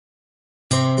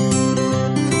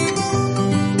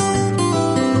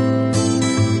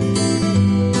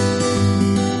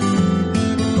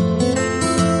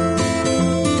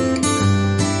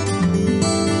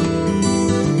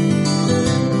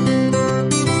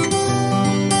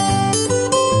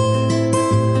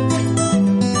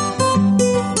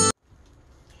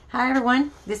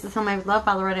everyone, this is Homemade with Love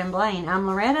by Loretta and Blaine. I'm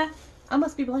Loretta. I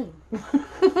must be Blaine.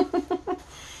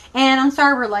 And I'm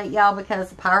sorry we're late, y'all, because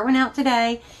the power went out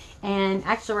today. And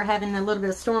actually we're having a little bit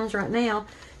of storms right now.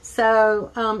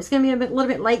 So it's going to be little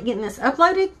bit late getting this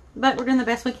uploaded, but we're doing the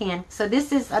best we can. So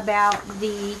this is about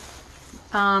the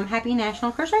Happy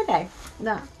National Crochet Day.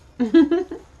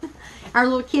 Our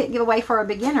little kit giveaway for a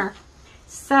beginner.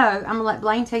 So I'm going to let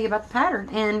Blaine tell you about the pattern.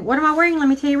 And what am I wearing? Let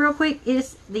me tell you real quick.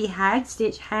 It's the Hag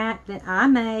Stitch hat that I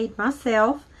made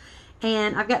myself.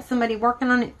 And I've got somebody working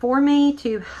on it for me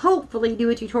to hopefully do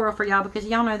a tutorial for y'all, because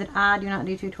y'all know that I do not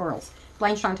do tutorials.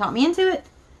 Blaine's trying to talk me into it,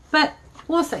 but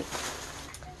we'll see.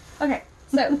 Okay,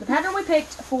 so the pattern we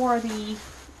picked for the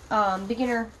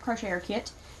beginner crocheter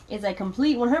kit is a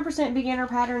complete 100% beginner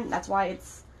pattern. That's why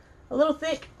it's a little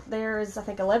thick. There's, I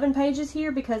think, 11 pages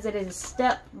here because it is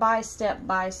step by step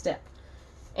by step.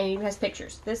 And it even has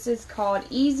pictures. This is called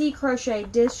Easy Crochet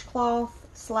Dishcloth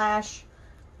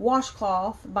 /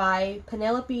 Washcloth by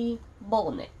Penelope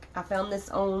Bolnick. I found this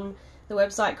on the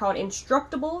website called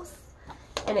Instructables.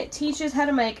 And it teaches how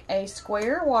to make a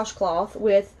square washcloth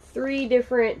with 3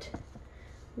 different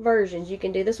versions. You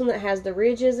can do this one that has the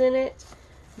ridges in it,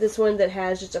 this one that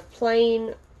has just a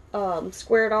plain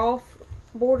squared off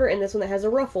border, and this one that has a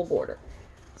ruffle border.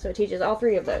 So it teaches all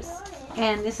 3 of those.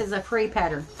 And this is a free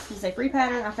pattern. This is a free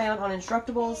pattern I found on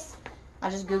Instructables. I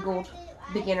just googled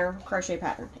beginner crochet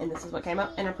pattern, and this is what came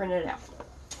up, and I printed it out.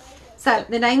 So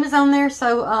the name is on there,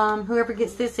 so whoever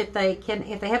gets this, if they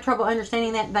have trouble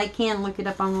understanding that, they can look it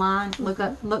up online, look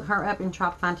her up and try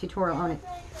to find a tutorial on it.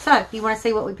 So if you want to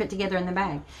see what we put together in the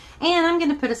bag. And I'm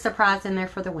going to put a surprise in there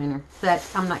for the winner that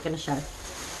I'm not going to show.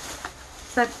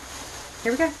 So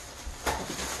here we go.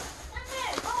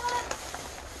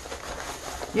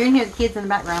 You can hear the kids in the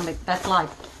background, but that's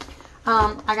life.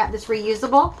 I got this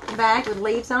reusable bag with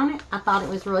leaves on it. I thought it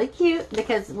was really cute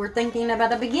because we're thinking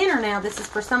about a beginner now. This is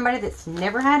for somebody that's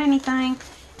never had anything,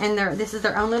 and this is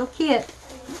their own little kit.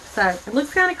 So it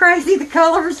looks kind of crazy. The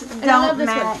colors don't I love this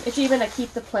match. one. It's even a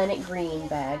Keep the Planet Green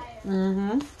bag.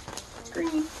 Mm-hmm. It's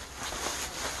green.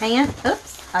 And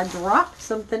oops, I dropped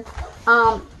something.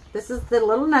 This is the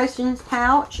little Notions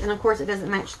pouch, and of course it doesn't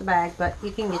match the bag, but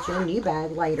you can get your new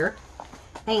bag later.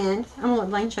 And I'm gonna let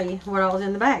Blaine show you what all is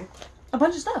in the bag. A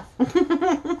bunch of stuff.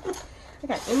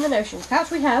 Okay, in the Notions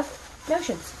pouch we have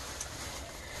Notions.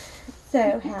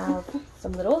 So have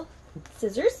some little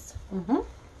scissors.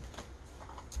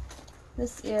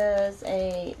 This is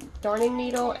a darning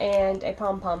needle and a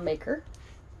pom-pom maker.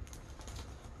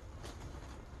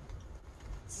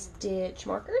 Stitch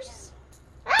markers.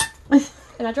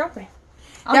 And I dropped them.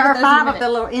 There are 5 of the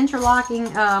little interlocking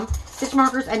stitch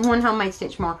markers and 1 homemade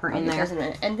stitch marker in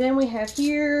there. And then we have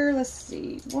here, let's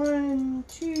see, 1,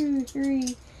 2,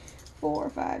 3, 4,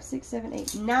 5, 6, 7,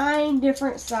 8, 9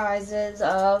 different sizes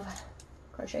of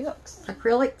crochet hooks.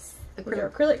 Acrylics. They're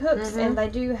acrylic hooks, and they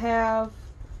do have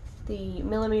the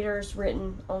millimeters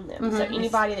written on them. So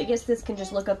anybody that gets this can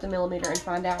just look up the millimeter and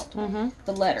find out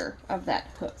the letter of that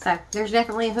hook. So there's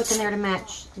definitely a hook in there to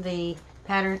match the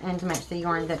pattern and to match the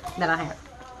yarn that I have.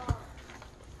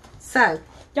 So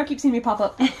y'all keep seeing me pop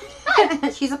up.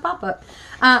 She's a pop-up.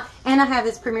 And I have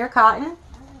this Premier Cotton,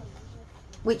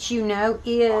 which you know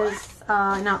is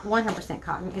not 100%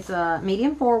 cotton. It's a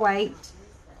medium 4-weight,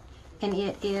 and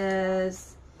it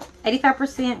is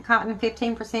 85% cotton,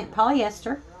 15%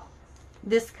 polyester.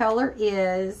 This color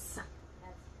is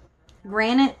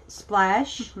Granite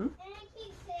Splash,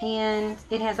 and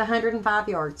it has 105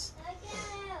 yards.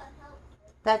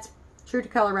 That's true to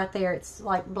color right there. It's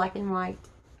like black and white.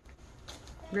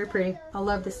 Very pretty. I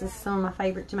love this. This is some of my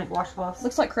favorite to make washcloths.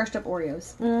 Looks like crushed up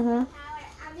Oreos.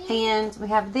 And we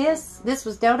have this. This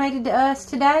was donated to us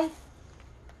today.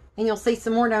 And you'll see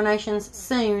some more donations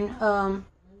soon.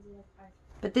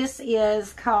 But this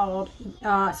is called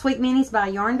Sweet Minis by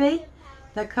Yarn Bee.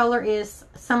 The color is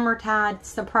Summertide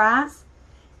Surprise.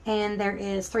 And there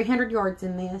is 300 yards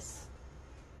in this.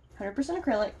 100%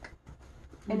 acrylic.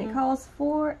 And it calls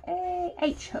for a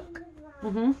H hook.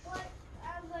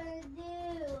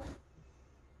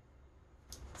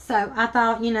 So I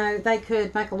thought, you know, they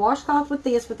could make a washcloth with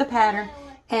this, with the pattern,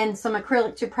 and some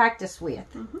acrylic to practice with.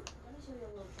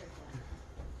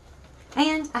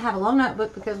 And I have a little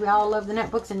notebook because we all love the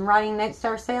notebooks and writing notes to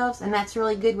ourselves, and that's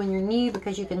really good when you're new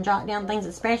because you can jot down things,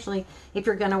 especially if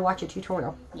you're going to watch a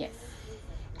tutorial. Yes.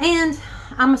 And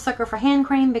I'm a sucker for hand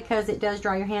cream because it does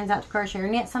dry your hands out to crochet or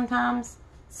knit sometimes.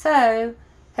 So,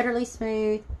 Utterly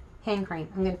Smooth hand cream.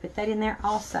 I'm going to put that in there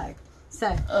also.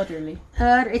 So utterly.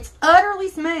 It's utterly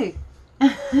smooth.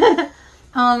 Like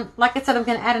I said, I'm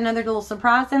going to add another little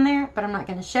surprise in there, but I'm not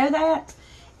going to show that.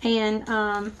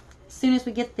 And as soon as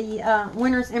we get the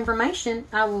winner's information,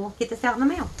 I will get this out in the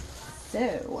mail.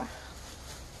 So,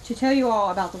 to tell you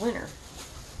all about the winner.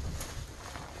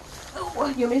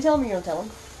 Oh, you want me to tell them or you want to tell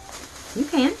them? You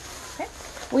can. Okay.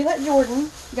 We let Jordan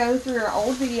go through our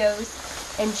old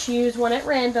videos and choose one at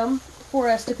random for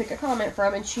us to pick a comment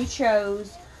from, and she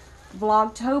chose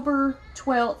Vlogtober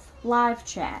 12th live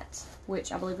chat,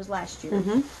 which I believe was last year.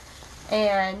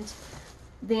 And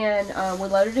then we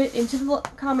loaded it into the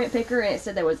comment picker, and it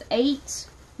said there was 8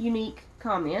 unique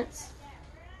comments.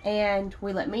 And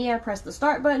we let Mia press the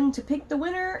start button to pick the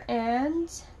winner,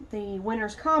 and the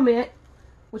winner's comment,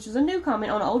 which is a new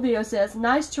comment on an old video, says,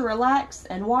 "Nice to relax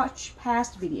and watch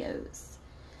past videos."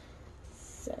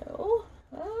 So,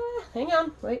 hang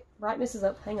on. Wait, brightness is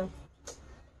up. Hang on.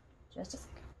 Just a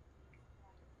second.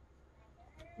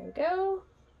 There we go.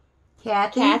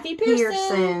 Kathy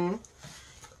Pearson.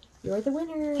 You're the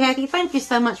winner. Kathy, thank you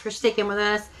so much for sticking with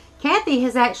us. Kathy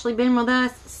has actually been with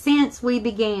us since we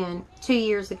began 2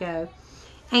 years ago.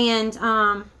 And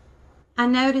I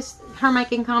noticed her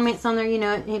making comments on there, you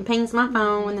know, it pings my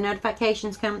phone when the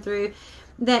notifications come through,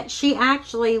 that she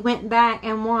actually went back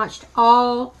and watched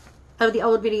all of the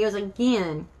old videos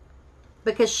again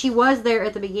because she was there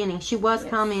at the beginning. She was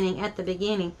commenting at the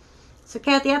beginning. So,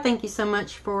 Kathy, I thank you so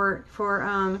much for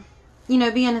you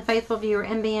know, being a faithful viewer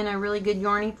and being a really good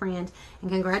yarny friend.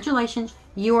 And congratulations,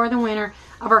 you are the winner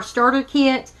of our starter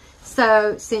kit.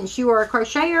 So since you are a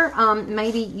crocheter,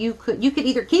 maybe you could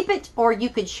either keep it or you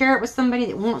could share it with somebody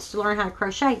that wants to learn how to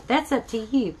crochet. That's up to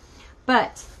you.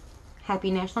 But happy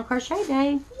National Crochet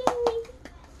Day. Yay.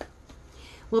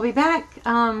 We'll be back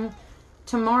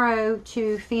tomorrow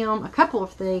to film a couple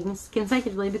of things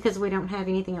consecutively because we don't have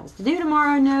anything else to do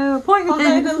tomorrow. No appointment.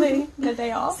 Finally, the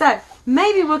day off. So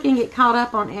maybe we can get caught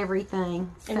up on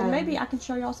everything. And then maybe I can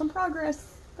show y'all some progress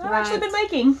that I've Right. actually been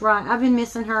making. Right. I've been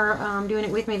missing her doing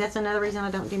it with me. That's another reason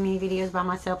I don't do many videos by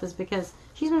myself, is because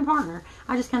she's my partner.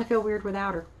 I just kind of feel weird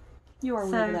without her. You are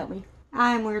weird without me.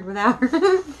 I am weird without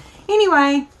her.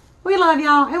 Anyway, we love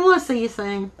y'all and we'll see you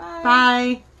soon. Bye.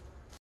 Bye.